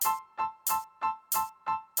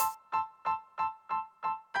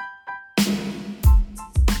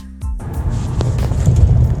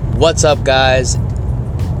What's up, guys?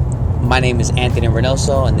 My name is Anthony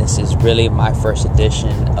Reynoso, and this is really my first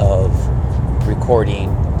edition of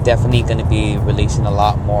recording. Definitely going to be releasing a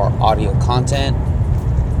lot more audio content.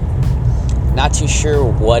 Not too sure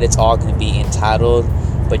what it's all going to be entitled,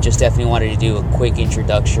 but just definitely wanted to do a quick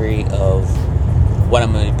introductory of what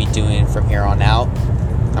I'm going to be doing from here on out.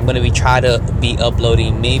 I'm going to be trying to be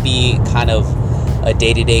uploading maybe kind of a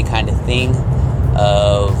day-to-day kind of thing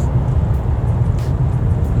of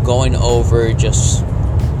going over just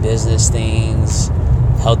business things,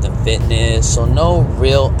 health and fitness. So no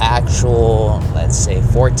real actual, let's say,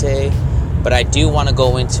 forte, but I do want to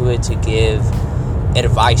go into it to give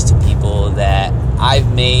advice to people that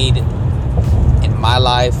I've made in my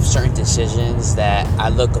life, certain decisions that I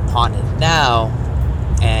look upon it now,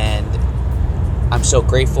 and I'm so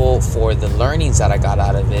grateful for the learnings that I got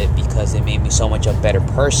out of it because it made me so much a better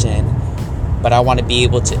person. But I want to be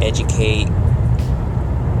able to educate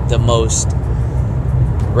the most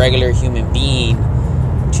regular human being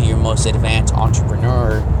to your most advanced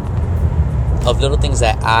entrepreneur of little things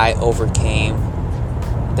that I overcame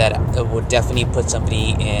that would definitely put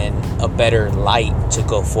somebody in a better light to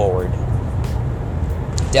go forward.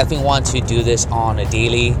 Definitely want to do this on a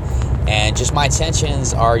daily, and just my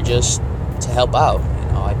intentions are just to help out.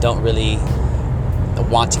 I don't really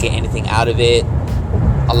want to get anything out of it.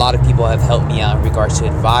 A lot of people have helped me out in regards to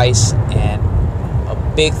advice, and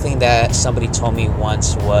a big thing that somebody told me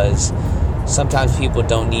once was sometimes people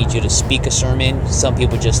don't need you to speak a sermon, some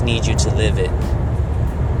people just need you to live it.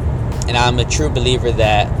 And I'm a true believer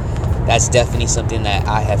that that's definitely something that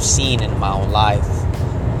I have seen in my own life,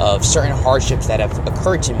 of certain hardships that have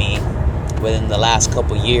occurred to me within the last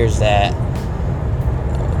couple years, that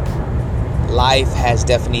life has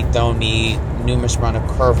definitely thrown me numerous amount of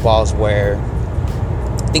curveballs where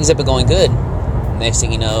things have been going good. Next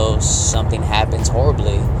thing you know, something happens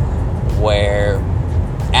horribly where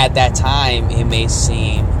at that time it may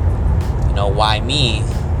seem, why me?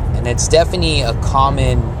 And it's definitely a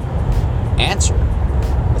common answer.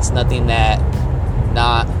 It's nothing that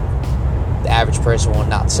not the average person will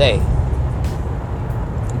not say.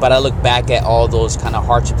 But I look back at all those kind of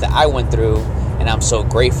hardships that I went through, and I'm so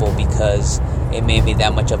grateful because it made me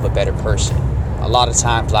that much of a better person. A lot of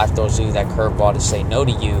times life throws you that curveball to say no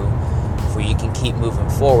to you, where you can keep moving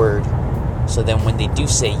forward. So then when they do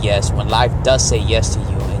say yes, when life does say yes to you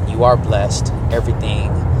and you are blessed, everything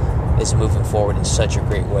is moving forward in such a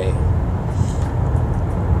great way.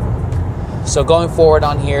 So going forward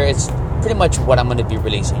on here, it's pretty much what I'm going to be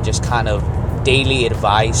releasing. Just kind of daily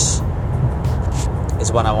advice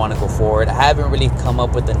is what I want to go forward. I haven't really come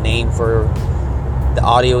up with a name for the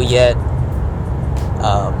audio yet.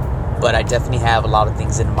 But I definitely have a lot of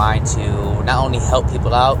things in mind to not only help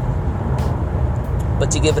people out, but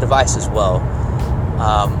to give advice as well.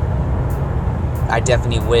 I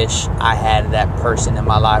definitely wish I had that person in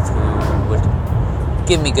my life who would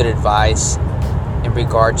give me good advice in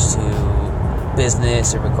regards to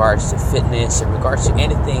business, in regards to fitness, in regards to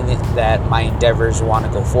anything that my endeavors want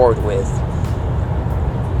to go forward with.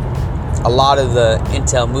 A lot of the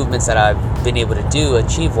intel movements that I've been able to do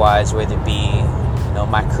achieve-wise, whether it be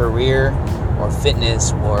my career or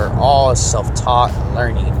fitness, were all self-taught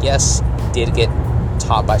learning. Yes, did get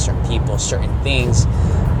taught by certain people certain things,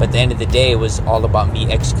 but at the end of the day, it was all about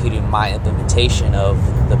me executing my implementation of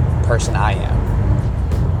the person I am.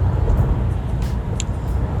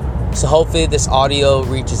 So hopefully this audio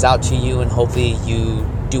reaches out to you, and hopefully you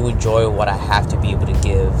do enjoy what I have to be able to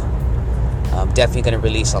give. I'm definitely going to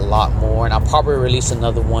release a lot more, and I'll probably release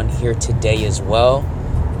another one here today as well.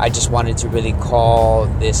 I just wanted to really call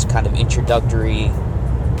this kind of introductory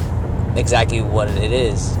exactly what it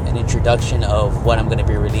is, an introduction of what I'm going to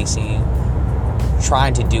be releasing,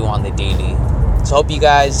 trying to do on the daily. So hope you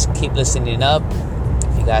guys keep listening up.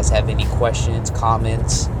 If you guys have any questions,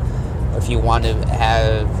 comments, or if you want to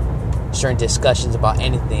have certain discussions about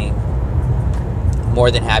anything, I'm more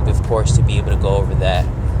than happy, of course, to be able to go over that.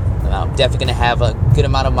 I'm definitely going to have a good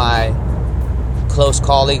amount of my close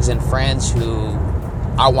colleagues and friends who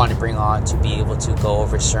I want to bring on to be able to go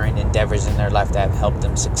over certain endeavors in their life that have helped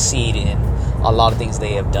them succeed in a lot of things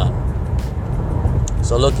they have done.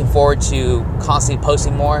 So looking forward to constantly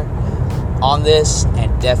posting more on this,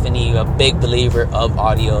 and definitely a big believer of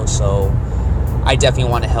audio. So I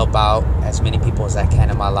definitely want to help out as many people as I can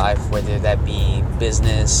in my life, whether that be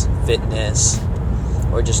business, fitness,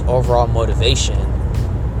 or just overall motivation.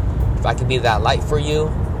 If I can be that light for you,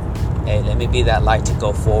 hey, let me be that light to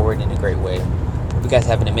go forward in a great way. Hope you guys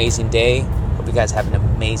have an amazing day. Hope you guys have an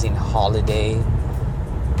amazing holiday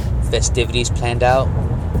festivities planned out.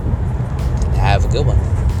 Have a good one.